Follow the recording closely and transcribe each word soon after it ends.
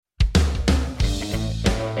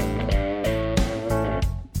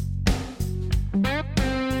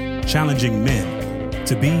challenging men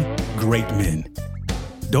to be great men.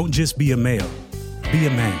 Don't just be a male, be a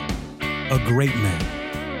man, a great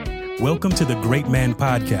man. Welcome to the Great Man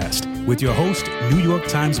Podcast with your host, New York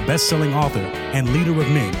Times bestselling author and leader of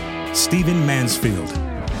men, Stephen Mansfield.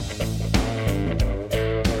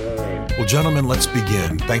 Well, gentlemen, let's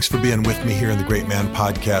begin. Thanks for being with me here in the Great Man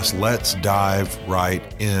Podcast. Let's dive right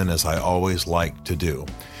in, as I always like to do.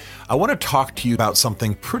 I want to talk to you about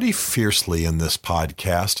something pretty fiercely in this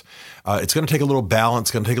podcast. It's going to take a little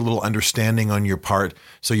balance, going to take a little understanding on your part,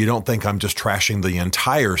 so you don't think I'm just trashing the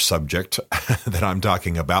entire subject that I'm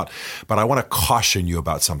talking about. But I want to caution you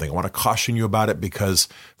about something. I want to caution you about it because,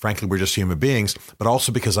 frankly, we're just human beings, but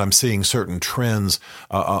also because I'm seeing certain trends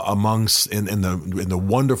amongst in the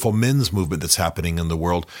wonderful men's movement that's happening in the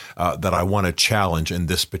world that I want to challenge in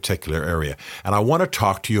this particular area. And I want to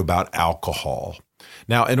talk to you about alcohol.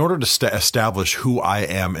 Now, in order to establish who I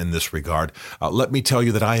am in this regard, let me tell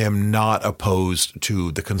you that I am not opposed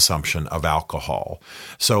to the consumption of alcohol.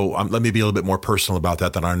 So let me be a little bit more personal about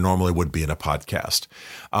that than I normally would be in a podcast.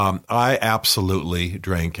 I absolutely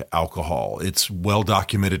drink alcohol. It's well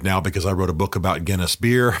documented now because I wrote a book about Guinness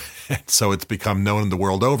beer. And so it's become known the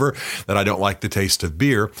world over that I don't like the taste of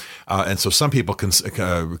beer. And so some people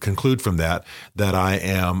conclude from that I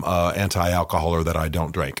am anti-alcohol or that I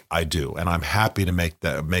don't drink. I do. And I'm happy to make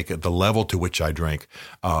it the level to which I drink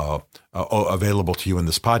available to you in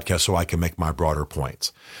this podcast so I can make my broader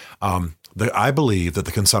points. I believe that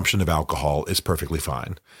the consumption of alcohol is perfectly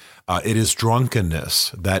fine. It is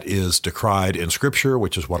drunkenness that is decried in Scripture,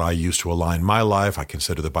 which is what I use to align my life. I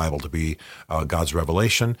consider the Bible to be God's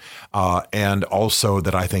revelation, and also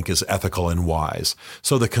that I think is ethical and wise.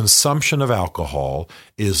 So the consumption of alcohol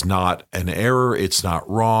is not an error. It's not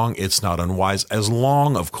wrong. It's not unwise, as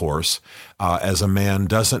long, of course, as a man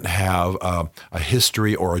doesn't have a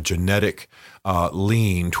history or a genetic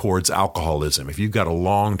lean towards alcoholism. If you've got a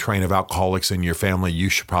long train of alcoholics in your family, you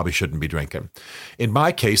probably shouldn't be drinking. In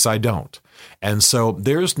my case, I don't. And so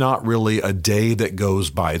there's not really a day that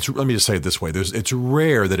goes by. Let me just say it this way. It's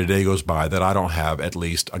rare that a day goes by that I don't have at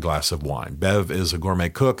least a glass of wine. Bev is a gourmet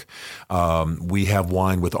cook. We have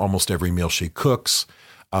wine with almost every meal she cooks.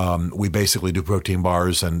 We basically do protein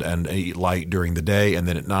bars and eat light during the day. And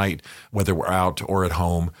then at night, whether we're out or at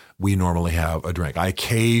home, we normally have a drink. I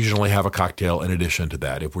occasionally have a cocktail in addition to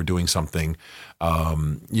that if we're doing something,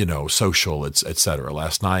 social, et cetera.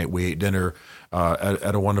 Last night, we ate dinner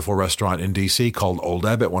at a wonderful restaurant in D.C. called Old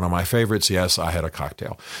Ebbitt, one of my favorites. Yes, I had a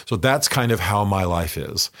cocktail. So that's kind of how my life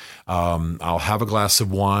is. I'll have a glass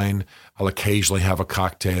of wine. I'll occasionally have a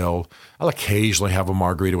cocktail. I'll occasionally have a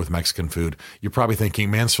margarita with Mexican food. You're probably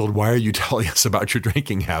thinking, Mansfield, why are you telling us about your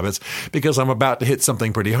drinking habits? Because I'm about to hit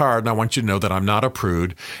something pretty hard, and I want you to know that I'm not a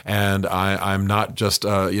prude, and I'm not just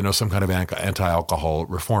some kind of anti-alcohol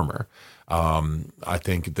reformer. I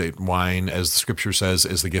think that wine, as the Scripture says,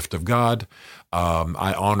 is the gift of God.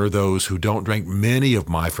 I honor those who don't drink. Many of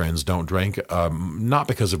my friends don't drink, not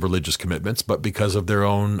because of religious commitments, but because of their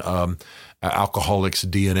own alcoholics'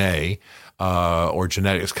 DNA or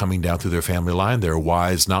genetics coming down through their family line. They're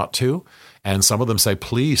wise not to. And some of them say,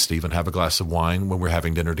 please, Stephen, have a glass of wine when we're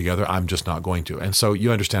having dinner together. I'm just not going to. And so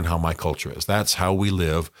you understand how my culture is. That's how we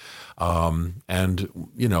live. At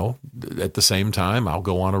the same time, I'll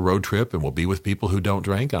go on a road trip and we'll be with people who don't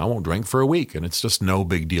drink, and I won't drink for a week. And it's just no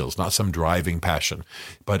big deal. It's not some driving passion,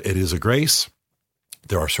 but it is a grace.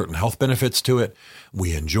 There are certain health benefits to it.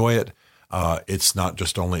 We enjoy it. It's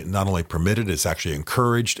not only permitted, it's actually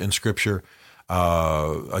encouraged in Scripture.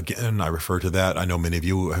 Again, I refer to that. I know many of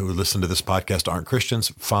you who listen to this podcast aren't Christians.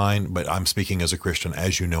 Fine, but I'm speaking as a Christian,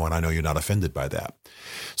 as you know, and I know you're not offended by that.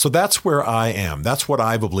 So that's where I am. That's what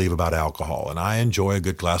I believe about alcohol. And I enjoy a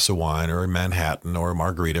good glass of wine or a Manhattan or a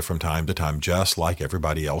margarita from time to time, just like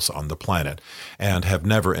everybody else on the planet, and have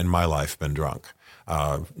never in my life been drunk.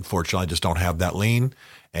 Fortunately, I just don't have that lean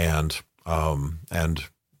and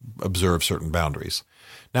observe certain boundaries.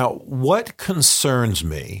 Now, what concerns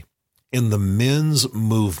me in the men's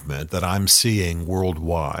movement that I'm seeing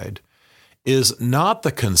worldwide is not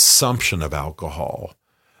the consumption of alcohol,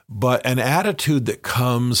 but an attitude that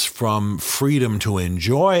comes from freedom to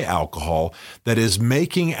enjoy alcohol that is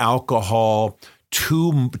making alcohol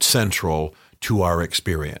too central to our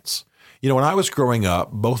experience. You know, when I was growing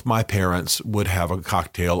up, both my parents would have a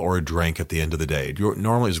cocktail or a drink at the end of the day.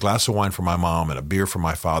 Normally it was a glass of wine for my mom and a beer for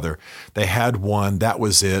my father. They had one. That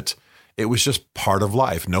was it. It was just part of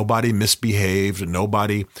life. Nobody misbehaved.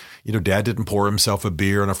 Nobody, Dad didn't pour himself a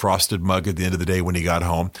beer in a frosted mug at the end of the day when he got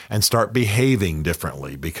home and start behaving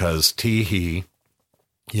differently because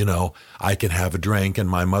I can have a drink and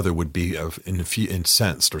my mother would be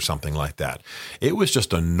incensed or something like that. It was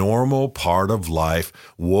just a normal part of life,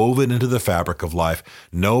 woven into the fabric of life.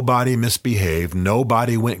 Nobody misbehaved.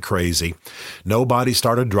 Nobody went crazy. Nobody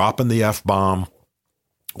started dropping the F-bomb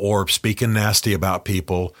or speaking nasty about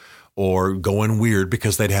people or going weird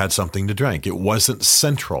because they'd had something to drink. It wasn't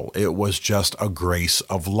central. It was just a grace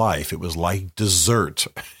of life. It was like dessert.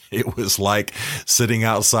 It was like sitting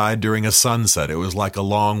outside during a sunset. It was like a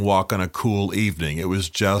long walk on a cool evening. It was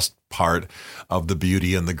just part of the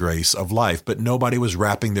beauty and the grace of life. But nobody was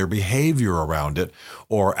wrapping their behavior around it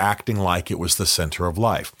or acting like it was the center of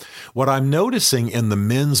life. What I'm noticing in the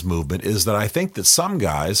men's movement is that I think that some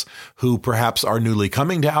guys who perhaps are newly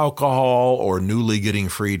coming to alcohol or newly getting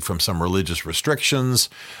freed from some religious restrictions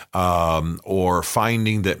or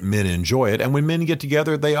finding that men enjoy it. And when men get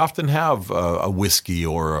together, they often have a whiskey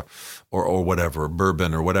or whatever,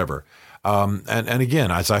 bourbon or whatever. And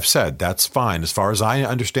again, as I've said, that's fine. As far as I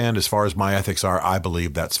understand, as far as my ethics are, I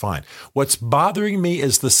believe that's fine. What's bothering me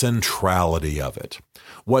is the centrality of it.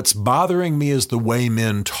 What's bothering me is the way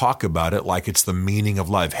men talk about it like it's the meaning of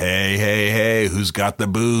life. Hey, who's got the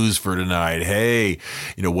booze for tonight? Hey,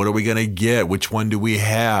 what are we going to get? Which one do we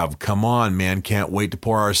have? Come on, man, can't wait to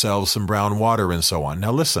pour ourselves some brown water and so on.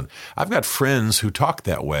 Now, listen, I've got friends who talk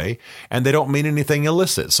that way and they don't mean anything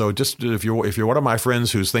illicit. So just if you're one of my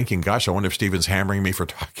friends who's thinking, gosh, I wonder if Stephen's hammering me for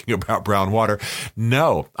talking about brown water.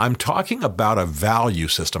 No, I'm talking about a value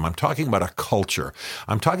system. I'm talking about a culture.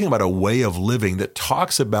 I'm talking about a way of living that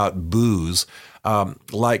talks about booze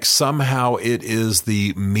like somehow it is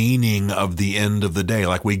the meaning of the end of the day.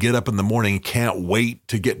 Like we get up in the morning, can't wait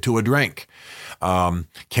to get to a drink.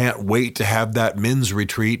 Can't wait to have that men's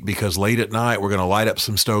retreat because late at night we're going to light up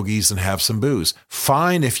some stogies and have some booze.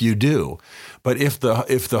 Fine if you do. But if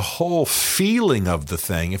the whole feeling of the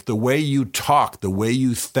thing, if the way you talk, the way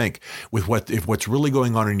you think, if what's really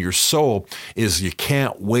going on in your soul is you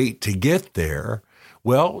can't wait to get there,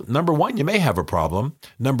 well, number one, you may have a problem.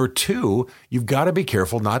 Number two, you've got to be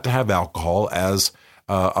careful not to have alcohol as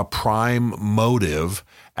a prime motive,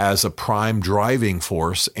 as a prime driving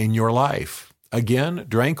force in your life. Again,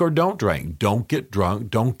 drink or don't drink. Don't get drunk.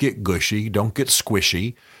 Don't get gushy. Don't get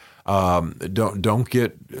squishy. Don't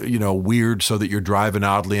get weird so that you're driving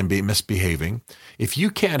oddly and misbehaving. If you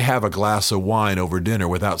can't have a glass of wine over dinner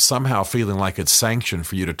without somehow feeling like it's sanctioned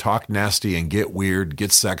for you to talk nasty and get weird,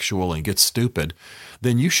 get sexual, and get stupid,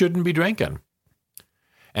 then you shouldn't be drinking.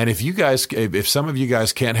 And if some of you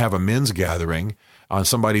guys can't have a men's gathering on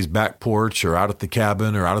somebody's back porch or out at the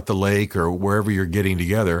cabin or out at the lake or wherever you're getting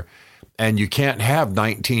together, and you can't have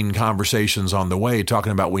 19 conversations on the way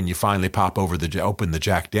talking about when you finally open the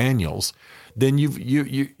Jack Daniels, then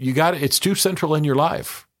you got it. It's too central in your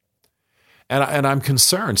life. And I'm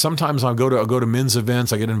concerned. Sometimes I'll go to men's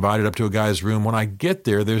events. I get invited up to a guy's room. When I get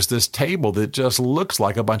there, there's this table that just looks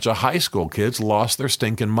like a bunch of high school kids lost their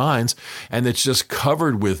stinking minds. And it's just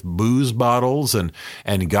covered with booze bottles and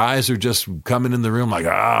guys are just coming in the room like,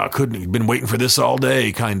 been waiting for this all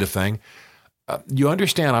day kind of thing. You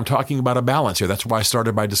understand, I'm talking about a balance here. That's why I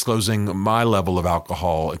started by disclosing my level of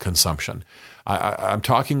alcohol consumption. I'm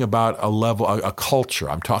talking about a culture.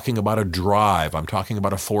 I'm talking about a drive. I'm talking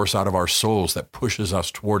about a force out of our souls that pushes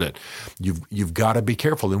us toward it. You've got to be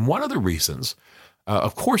careful. And one of the reasons,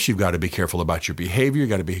 of course, you've got to be careful about your behavior. You've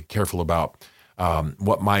got to be careful about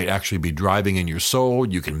what might actually be driving in your soul.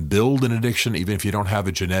 You can build an addiction even if you don't have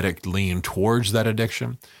a genetic lean towards that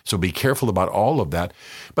addiction. So be careful about all of that.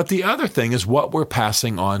 But the other thing is what we're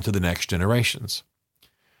passing on to the next generations.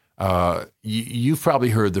 You've probably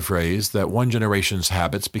heard the phrase that one generation's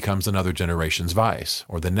habits becomes another generation's vice,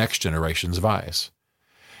 or the next generation's vice.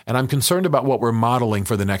 And I'm concerned about what we're modeling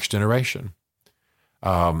for the next generation.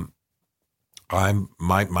 My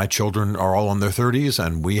children are all in their 30s,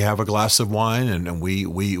 and we have a glass of wine, and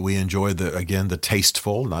we enjoy the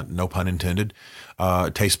tasteful, no pun intended,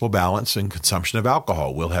 tasteful balance and consumption of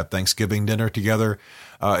alcohol. We'll have Thanksgiving dinner together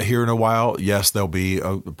here in a while. Yes, there'll be,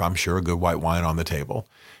 I'm sure, a good white wine on the table.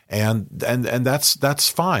 And that's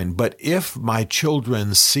fine. But if my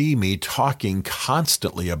children see me talking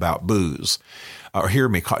constantly about booze, or hear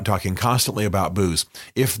me talking constantly about booze,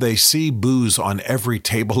 if they see booze on every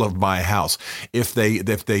table of my house, if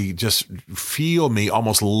they just feel me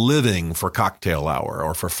almost living for cocktail hour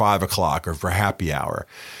or for 5 o'clock or for happy hour,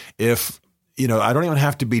 if I don't even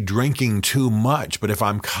have to be drinking too much, but if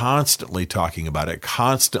I'm constantly talking about it,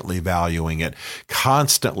 constantly valuing it,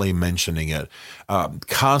 constantly mentioning it,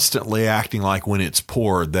 constantly acting like when it's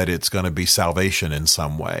poured that it's going to be salvation in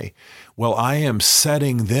some way, well, I am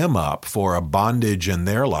setting them up for a bondage in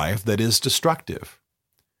their life that is destructive.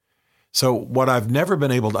 So what I've never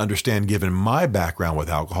been able to understand, given my background with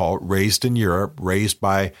alcohol, raised in Europe, raised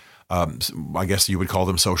by, I guess you would call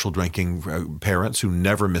them social drinking parents who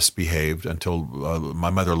never misbehaved until my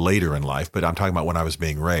mother later in life, but I'm talking about when I was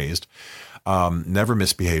being raised, never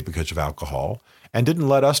misbehaved because of alcohol and didn't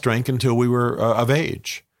let us drink until we were of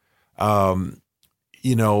age. I've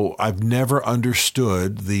never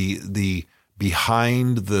understood the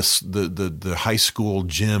behind this, the high school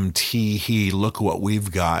gym tee-hee, look what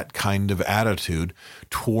we've got kind of attitude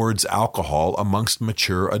towards alcohol amongst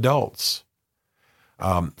mature adults.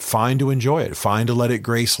 Fine to enjoy it. Fine to let it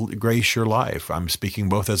grace your life. I'm speaking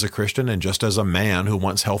both as a Christian and just as a man who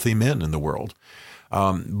wants healthy men in the world.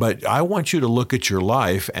 But I want you to look at your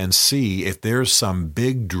life and see if there's some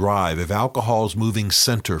big drive, if alcohol is moving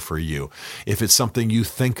center for you, if it's something you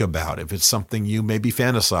think about, if it's something you maybe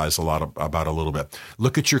fantasize about a little bit.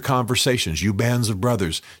 Look at your conversations, you bands of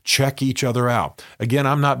brothers, check each other out. Again,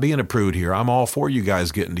 I'm not being a prude here. I'm all for you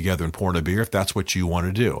guys getting together and pouring a beer if that's what you want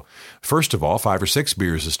to do. First of all, 5 or 6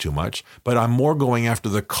 beers is too much, but I'm more going after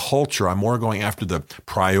the culture. I'm more going after the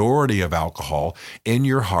priority of alcohol in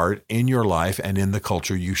your heart, in your life, and in the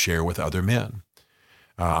culture you share with other men.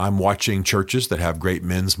 I'm watching churches that have great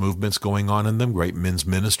men's movements going on in them, great men's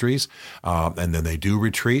ministries, and then they do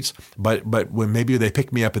retreats. But when maybe they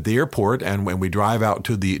pick me up at the airport and when we drive out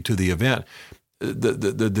to the event,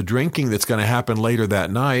 the drinking that's going to happen later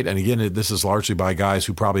that night, and again, this is largely by guys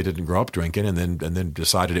who probably didn't grow up drinking and then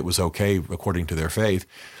decided it was okay according to their faith.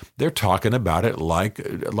 They're talking about it like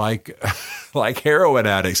heroin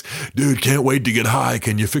addicts. Dude, can't wait to get high.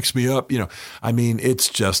 Can you fix me up? It's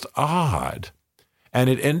just odd, and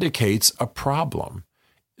it indicates a problem.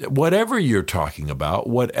 Whatever you're talking about,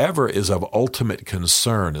 whatever is of ultimate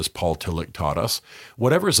concern, as Paul Tillich taught us,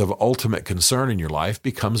 whatever is of ultimate concern in your life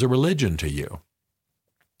becomes a religion to you.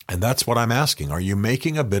 And that's what I'm asking. Are you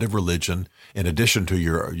making a bit of religion in addition to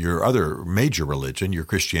your other major religion, your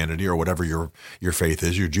Christianity or whatever your faith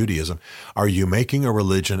is, your Judaism? Are you making a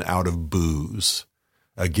religion out of booze?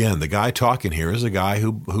 Again, the guy talking here is a guy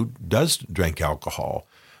who does drink alcohol,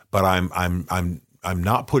 but I'm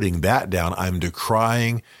not putting that down. I'm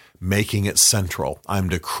decrying making it central. I'm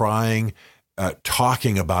decrying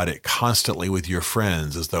talking about it constantly with your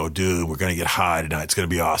friends as though, dude, we're going to get high tonight. It's going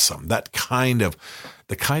to be awesome. The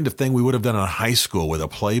kind of thing we would have done in high school with a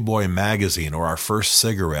Playboy magazine or our first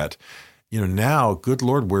cigarette. Now, good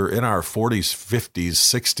Lord, we're in our 40s, 50s,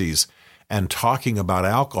 60s and talking about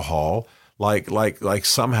alcohol like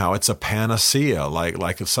somehow it's a panacea,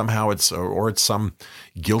 like somehow it's some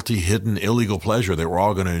guilty, hidden, illegal pleasure that we're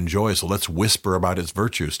all going to enjoy. So let's whisper about its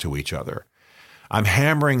virtues to each other. I'm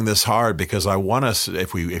hammering this hard because I want us,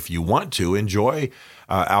 if you want to, enjoy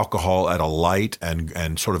alcohol at a light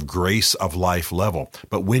and sort of grace of life level.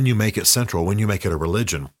 But when you make it central, when you make it a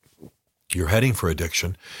religion, you're heading for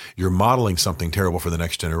addiction. You're modeling something terrible for the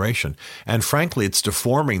next generation. And frankly, it's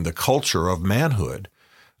deforming the culture of manhood.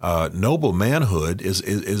 Noble manhood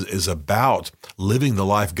is about living the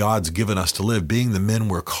life God's given us to live, being the men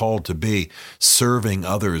we're called to be, serving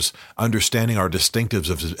others, understanding our distinctives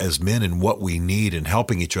as men and what we need, and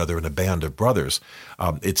helping each other in a band of brothers.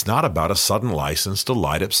 It's not about a sudden license to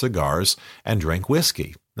light up cigars and drink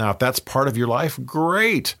whiskey. Now, if that's part of your life,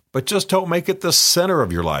 great, but just don't make it the center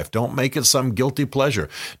of your life. Don't make it some guilty pleasure.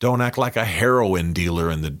 Don't act like a heroin dealer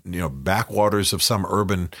in the backwaters of some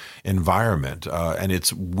urban environment. And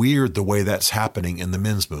it's weird the way that's happening in the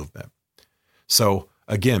men's movement. So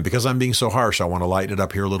again, because I'm being so harsh, I want to lighten it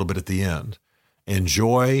up here a little bit at the end.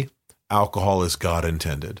 Enjoy alcohol as God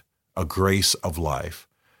intended, a grace of life.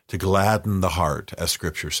 To gladden the heart, as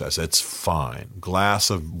Scripture says. It's fine. Glass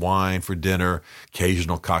of wine for dinner,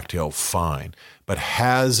 occasional cocktail, fine. But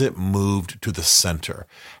has it moved to the center?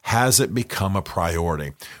 Has it become a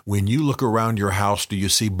priority? When you look around your house, do you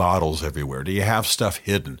see bottles everywhere? Do you have stuff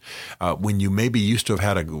hidden? When you maybe used to have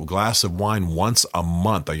had a glass of wine once a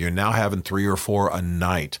month, or you're now having 3 or 4 a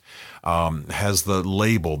night, has the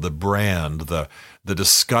label, the brand, the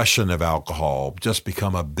discussion of alcohol just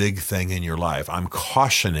become a big thing in your life? I'm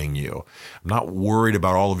cautioning you. I'm not worried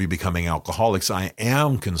about all of you becoming alcoholics. I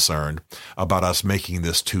am concerned about us making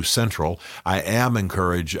this too central. I am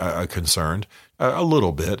concerned a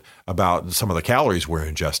little bit about some of the calories we're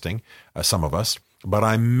ingesting, some of us, but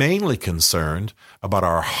I'm mainly concerned about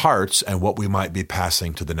our hearts and what we might be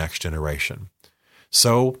passing to the next generation.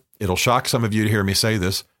 So it'll shock some of you to hear me say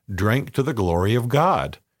this: drink to the glory of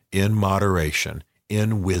God in moderation,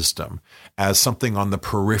 in wisdom, as something on the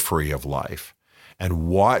periphery of life. and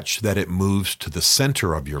watch that it moves to the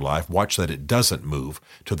center of your life. Watch that it doesn't move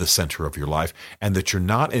to the center of your life, and that you're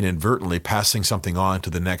not inadvertently passing something on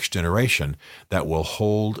to the next generation that will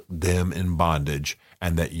hold them in bondage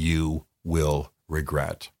and that you will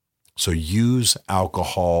regret. So use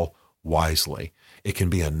alcohol wisely. It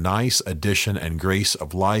can be a nice addition and grace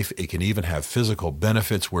of life. It can even have physical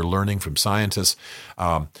benefits. We're learning from scientists.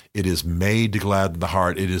 It is made to gladden the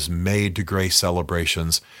heart. It is made to grace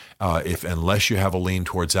celebrations. Unless you have a lean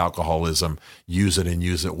towards alcoholism, use it and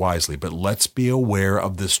use it wisely. But let's be aware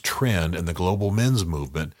of this trend in the global men's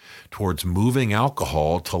movement towards moving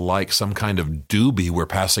alcohol to like some kind of doobie we're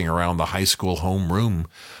passing around the high school homeroom.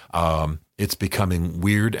 It's becoming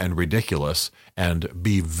weird and ridiculous, and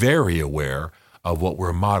be very aware of what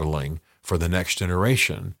we're modeling for the next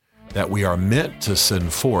generation, that we are meant to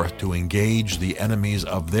send forth to engage the enemies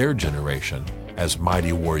of their generation as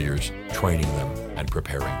mighty warriors, training them and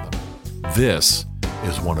preparing them. This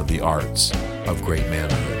is one of the arts of great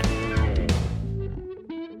manhood.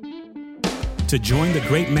 To join the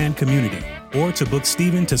Great Man community or to book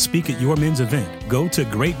Stephen to speak at your men's event, go to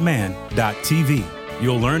greatman.tv.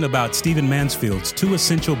 You'll learn about Stephen Mansfield's 2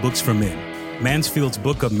 essential books for men, Mansfield's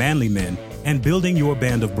Book of Manly Men, and Building Your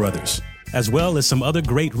Band of Brothers, as well as some other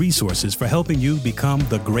great resources for helping you become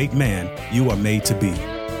the great man you are made to be.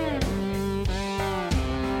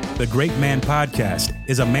 The Great Man Podcast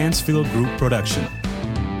is a Mansfield Group production.